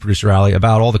 thank you, Producer Ali,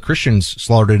 about all the Christians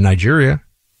slaughtered in Nigeria.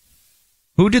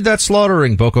 Who did that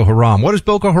slaughtering? Boko Haram. What is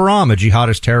Boko Haram? A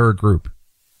jihadist terror group.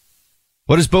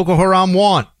 What does Boko Haram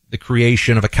want? The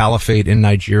creation of a caliphate in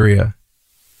Nigeria.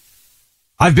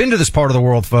 I've been to this part of the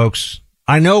world, folks.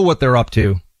 I know what they're up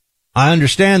to. I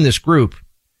understand this group.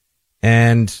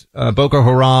 And Boko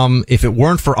Haram, if it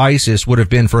weren't for ISIS, would have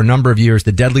been for a number of years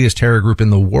the deadliest terror group in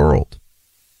the world.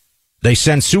 They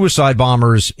send suicide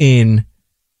bombers in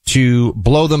to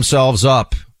blow themselves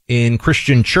up in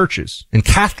Christian churches, in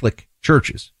Catholic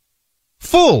churches,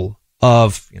 full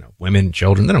of, women,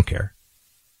 children. They don't care.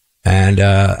 And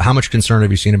how much concern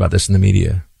have you seen about this in the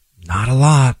media? Not a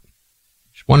lot.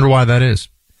 Just wonder why that is.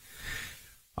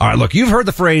 All right, look, you've heard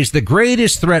the phrase, the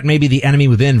greatest threat may be the enemy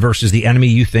within versus the enemy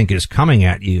you think is coming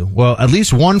at you. Well, at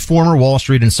least one former Wall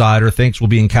Street insider thinks we'll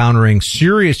be encountering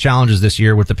serious challenges this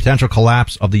year with the potential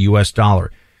collapse of the U.S.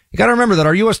 dollar. You got to remember that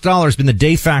our U.S. dollar has been the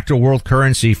de facto world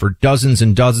currency for dozens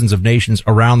and dozens of nations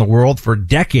around the world for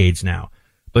decades now.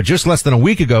 But just less than a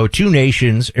week ago, two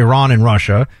nations, Iran and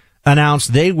Russia,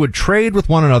 announced they would trade with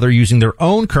one another using their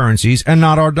own currencies and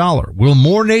not our dollar. Will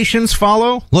more nations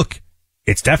follow? Look,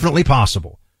 it's definitely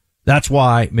possible. That's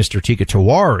why Mr. Tika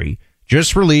Tiwari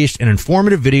just released an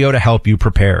informative video to help you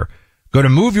prepare. Go to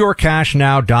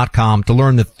moveyourcashnow.com to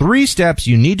learn the 3 steps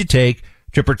you need to take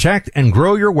to protect and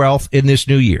grow your wealth in this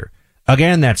new year.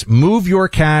 Again, that's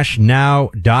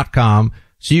moveyourcashnow.com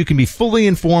so you can be fully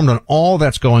informed on all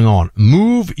that's going on.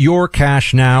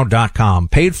 Moveyourcashnow.com,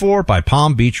 paid for by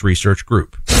Palm Beach Research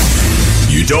Group.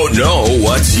 You don't know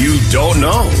what you don't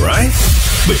know, right?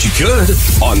 But you could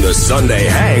on the Sunday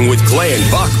Hang with Clay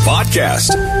and Buck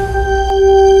podcast.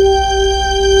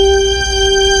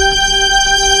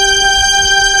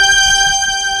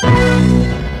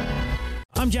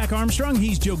 I'm Jack Armstrong.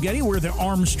 He's Joe Getty. We're the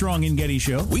Armstrong and Getty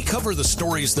Show. We cover the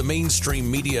stories the mainstream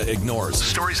media ignores.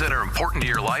 Stories that are important to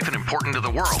your life and important to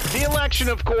the world. The election,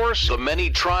 of course. The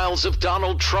many trials of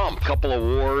Donald Trump. Couple of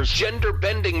wars.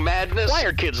 Gender-bending madness. Why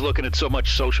are kids looking at so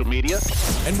much social media?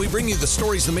 And we bring you the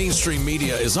stories the mainstream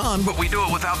media is on, but we do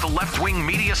it without the left-wing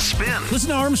media spin. Listen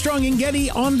to Armstrong and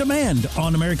Getty on demand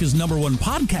on America's #1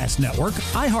 podcast network,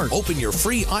 iHeart. Open your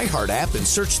free iHeart app and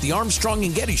search The Armstrong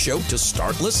and Getty Show to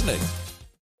start listening.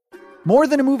 More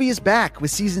Than a Movie is back with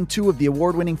Season 2 of the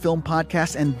award-winning film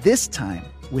podcast, and this time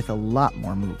with a lot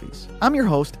more movies. I'm your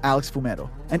host, Alex Fumero,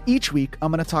 and each week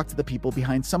I'm going to talk to the people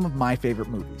behind some of my favorite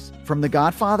movies. From The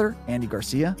Godfather, Andy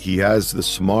Garcia. He has the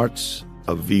smarts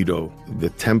of Vito, the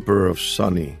temper of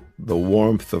Sonny, the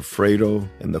warmth of Fredo,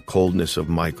 and the coldness of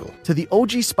Michael. To the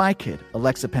OG Spy Kid,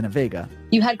 Alexa Penavega.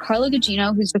 You had Carla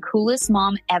Gugino, who's the coolest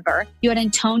mom ever. You had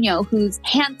Antonio, who's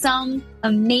handsome,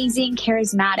 amazing,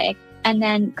 charismatic. And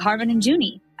then Carvin and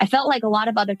Junie. I felt like a lot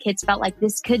of other kids felt like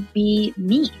this could be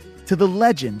me. To the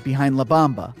legend behind La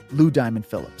Bamba, Lou Diamond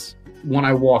Phillips. When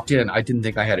I walked in, I didn't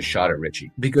think I had a shot at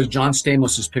Richie because John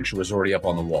Stamos' picture was already up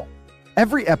on the wall.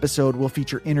 Every episode will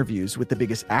feature interviews with the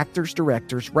biggest actors,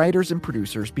 directors, writers, and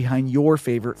producers behind your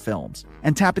favorite films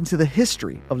and tap into the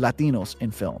history of Latinos in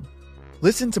film.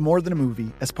 Listen to More Than a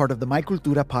Movie as part of the My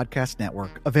Cultura podcast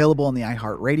network, available on the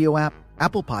iHeartRadio app,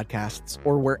 Apple Podcasts,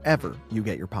 or wherever you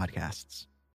get your podcasts.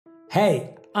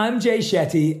 Hey, I'm Jay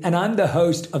Shetty, and I'm the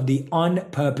host of the On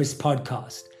Purpose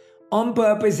podcast. On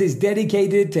Purpose is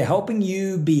dedicated to helping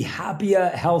you be happier,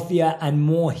 healthier, and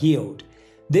more healed.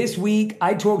 This week,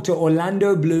 I talked to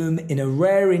Orlando Bloom in a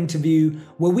rare interview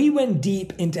where we went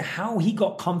deep into how he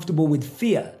got comfortable with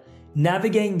fear,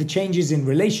 navigating the changes in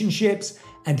relationships,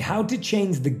 and how to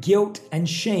change the guilt and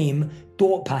shame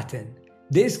thought pattern.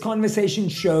 This conversation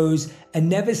shows a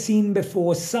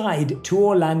never-seen-before side to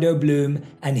Orlando Bloom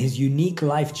and his unique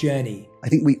life journey. I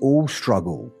think we all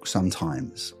struggle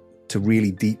sometimes to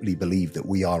really deeply believe that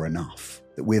we are enough,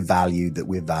 that we're valued, that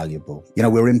we're valuable.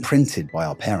 We're imprinted by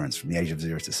our parents from the age of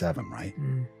 0 to 7, right?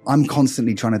 I'm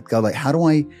constantly trying to go how do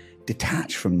I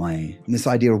detach from this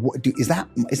idea of is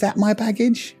that my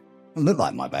baggage? It doesn't look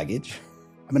like my baggage.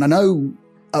 I mean, I know,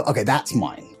 okay, that's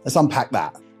mine. Let's unpack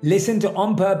that. Listen to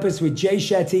On Purpose with Jay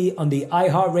Shetty on the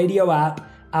iHeartRadio app,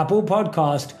 Apple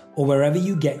Podcast, or wherever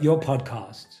you get your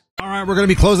podcasts. All right, we're going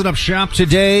to be closing up shop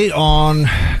today on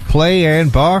Clay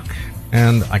and Buck.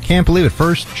 And I can't believe it.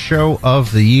 First show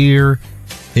of the year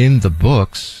in the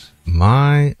books.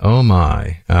 My, oh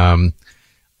my.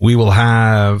 We will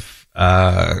have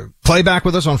Clay back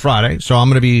with us on Friday. So I'm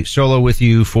going to be solo with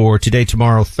you for today,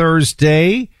 tomorrow,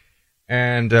 Thursday.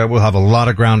 And we'll have a lot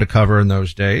of ground to cover in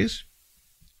those days.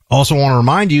 Also want to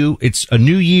remind you, it's a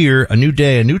new year, a new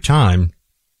day, a new time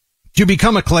to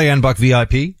become a Clay and Buck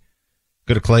VIP.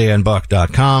 Go to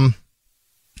clayandbuck.com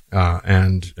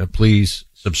and please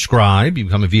subscribe. You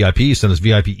become a VIP. Send us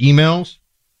VIP emails.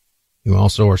 You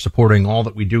also are supporting all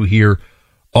that we do here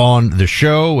on the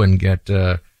show and get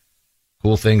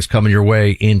cool things coming your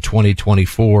way in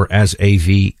 2024 as a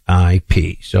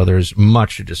VIP. So there's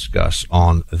much to discuss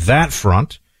on that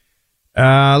front.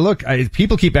 Look,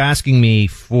 people keep asking me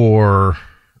for,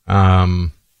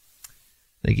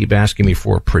 they keep asking me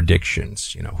for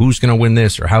predictions. You know, who's going to win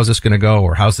this, or how's this going to go,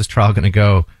 or how's this trial going to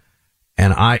go?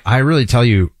 And I really tell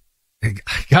you, I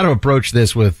got to approach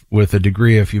this with a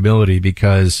degree of humility,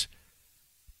 because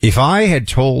if I had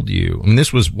told you, I mean,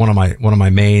 this was one of my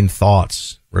main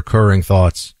thoughts, recurring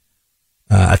thoughts,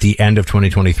 at the end of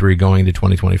 2023 going into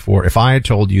 2024, if I had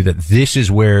told you that this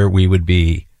is where we would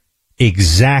be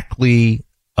exactly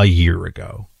a year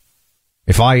ago,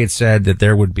 if I had said that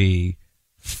there would be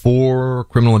 4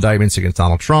 criminal indictments against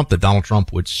Donald Trump, that Donald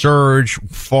Trump would surge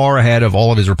far ahead of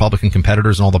all of his Republican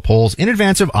competitors in all the polls in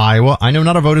advance of Iowa. I know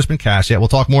not a vote has been cast yet. We'll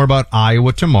talk more about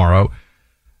Iowa tomorrow,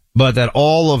 but that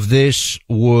all of this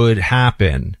would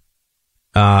happen.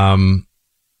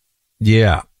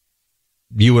 Yeah,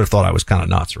 you would have thought I was kind of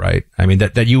nuts, right? I mean,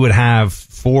 that you would have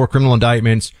 4 criminal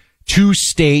indictments. 2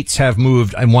 states have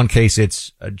moved. In one case,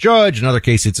 it's a judge. In another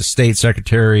case, it's a state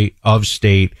secretary of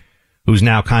state who's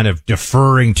now kind of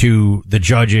deferring to the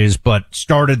judges, but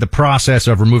started the process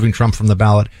of removing Trump from the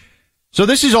ballot. So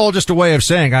this is all just a way of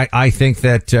saying, I think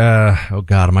that, oh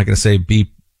God, am I going to say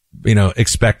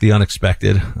expect the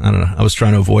unexpected? I don't know. I was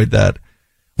trying to avoid that.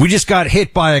 We just got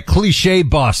hit by a cliche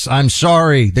bus. I'm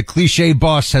sorry. The cliche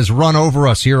bus has run over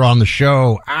us here on the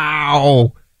show.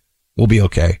 Ow. We'll be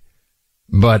okay.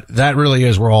 But that really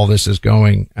is where all this is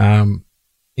going.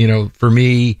 For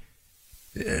me,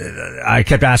 I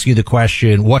kept asking you the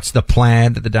question, what's the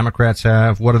plan that the Democrats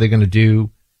have? What are they going to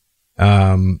do?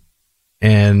 They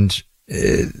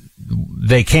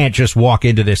can't just walk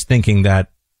into this thinking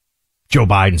that Joe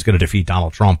Biden's going to defeat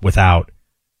Donald Trump without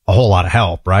a whole lot of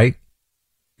help, right?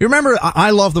 You remember,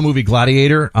 I love the movie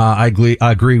Gladiator. I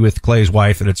agree with Clay's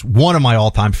wife that it's one of my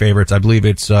all-time favorites. I believe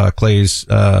it's Clay's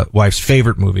wife's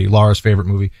favorite movie, Laura's favorite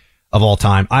movie of all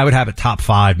time. I would have it top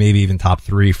 5, maybe even top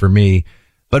 3 for me.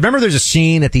 But remember, there's a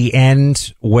scene at the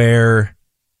end where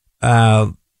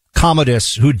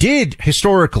Commodus, who did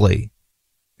historically,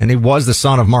 and he was the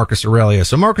son of Marcus Aurelius.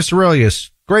 So Marcus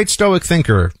Aurelius, great Stoic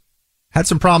thinker, had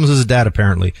some problems as a dad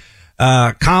apparently.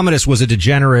 Commodus was a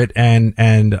degenerate and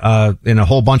in a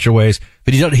whole bunch of ways,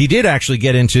 but he did actually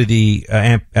get into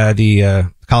the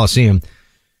Colosseum,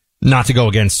 not to go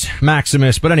against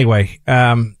Maximus, but anyway,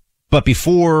 but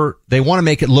before they want to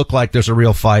make it look like there's a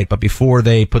real fight, but before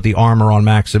they put the armor on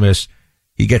Maximus,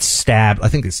 he gets stabbed. I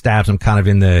think it stabs him kind of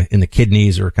in the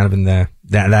kidneys or kind of in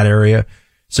that area,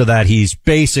 so that he's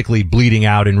basically bleeding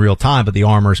out in real time, but the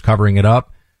armor is covering it up.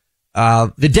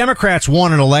 The Democrats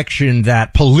won an election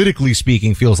that, politically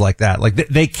speaking, feels like that. Like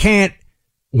they can't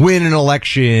win an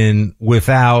election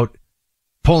without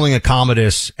pulling a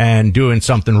Commodus and doing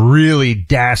something really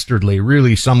dastardly,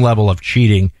 really some level of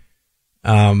cheating.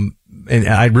 And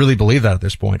I really believe that at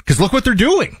this point, because look what they're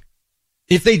doing.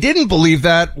 If they didn't believe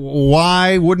that,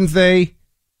 why wouldn't they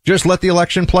just let the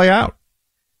election play out?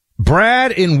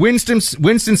 Brad in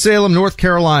Winston-Salem, North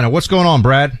Carolina. What's going on,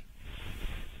 Brad?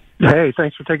 Hey,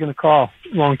 thanks for taking the call.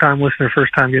 Long time listener,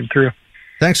 first time getting through.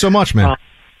 Thanks so much, man.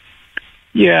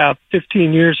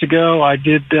 15 years ago, I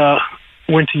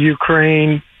went to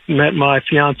Ukraine, met my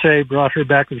fiance, brought her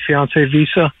back with a fiance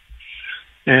visa,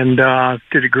 and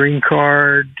did a green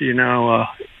card,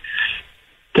 got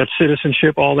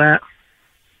citizenship, all that.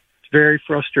 It's very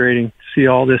frustrating to see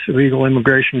all this illegal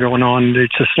immigration going on.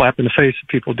 It's a slap in the face if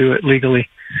people do it legally.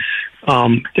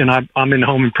 And I'm in the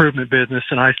home improvement business,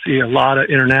 and I see a lot of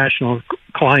international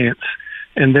clients,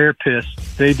 and they're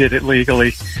pissed. They did it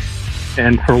legally,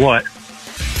 and for what?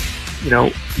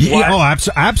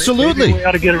 Absolutely. Maybe we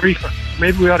ought to get a refund.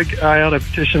 Maybe I ought to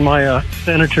petition my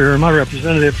senator or my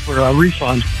representative for a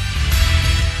refund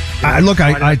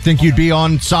I think you'd be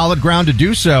on solid ground to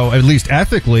do so, at least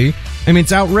ethically. I mean,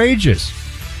 it's outrageous.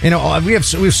 You know, we have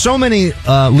so many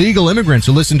legal immigrants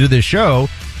who listen to this show,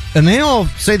 and they all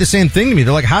say the same thing to me.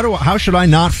 They're like, how should I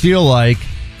not feel like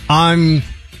I'm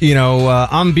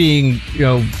being,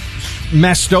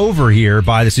 messed over here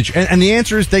by the situation? And the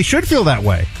answer is they should feel that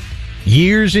way.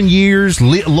 Years and years,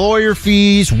 lawyer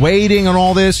fees, waiting on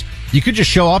all this. You could just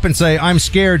show up and say, I'm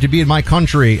scared to be in my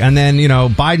country. And then,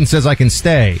 Biden says I can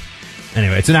stay.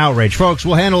 Anyway, it's an outrage. Folks,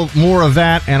 we'll handle more of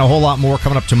that and a whole lot more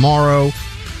coming up tomorrow.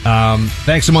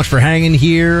 Thanks so much for hanging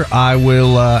here. I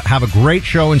will have a great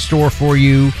show in store for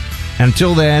you. And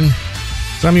until then,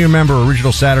 some of you remember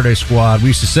Original Saturday Squad. We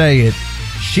used to say it,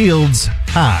 shields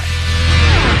high.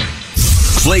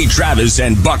 Clay Travis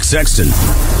and Buck Sexton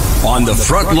on the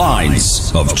front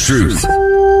lines of truth.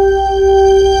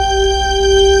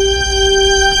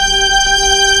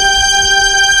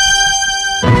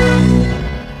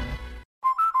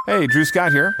 Hey, Drew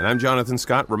Scott here, and I'm Jonathan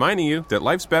Scott, reminding you that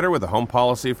life's better with a home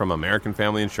policy from American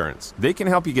Family Insurance. They can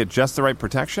help you get just the right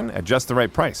protection at just the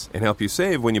right price and help you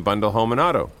save when you bundle home and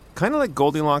auto. Kind of like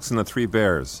Goldilocks and the Three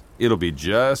Bears. It'll be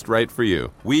just right for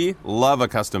you. We love a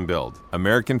custom build.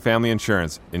 American Family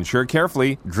Insurance. Insure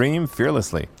carefully, dream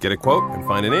fearlessly. Get a quote and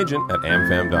find an agent at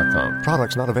amfam.com.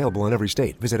 Products not available in every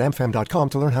state. Visit amfam.com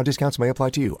to learn how discounts may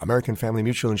apply to you. American Family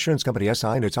Mutual Insurance Company, SI,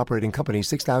 and its operating company,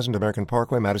 6000 American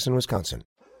Parkway, Madison, Wisconsin.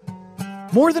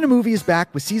 More Than a Movie is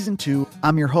back with Season 2.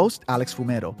 I'm your host, Alex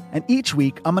Fumero, and each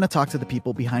week I'm going to talk to the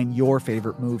people behind your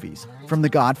favorite movies. From The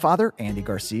Godfather, Andy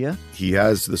Garcia. He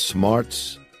has the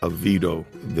smarts of Vito,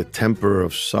 the temper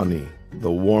of Sonny, the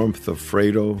warmth of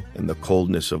Fredo, and the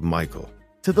coldness of Michael.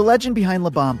 To the legend behind La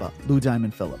Bamba, Lou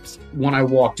Diamond Phillips. When I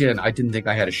walked in, I didn't think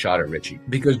I had a shot at Richie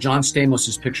because John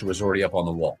Stamos' picture was already up on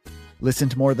the wall. Listen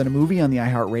to More Than a Movie on the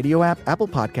iHeartRadio app, Apple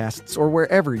Podcasts, or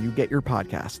wherever you get your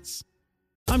podcasts.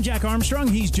 I'm Jack Armstrong.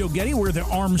 He's Joe Getty. We're the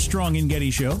Armstrong and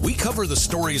Getty Show. We cover the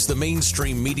stories the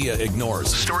mainstream media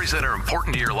ignores. Stories that are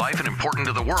important to your life and important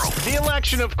to the world. The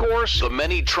election, of course. The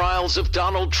many trials of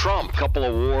Donald Trump. Couple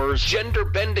of wars.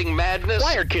 Gender-bending madness.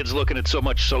 Why are kids looking at so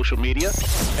much social media?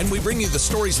 And we bring you the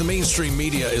stories the mainstream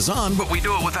media is on, but we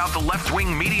do it without the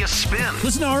left-wing media spin.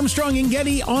 Listen to Armstrong and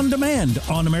Getty on demand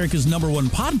on America's #1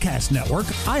 podcast network,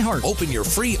 iHeart. Open your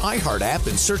free iHeart app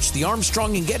and search the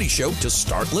Armstrong and Getty Show to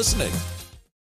start listening.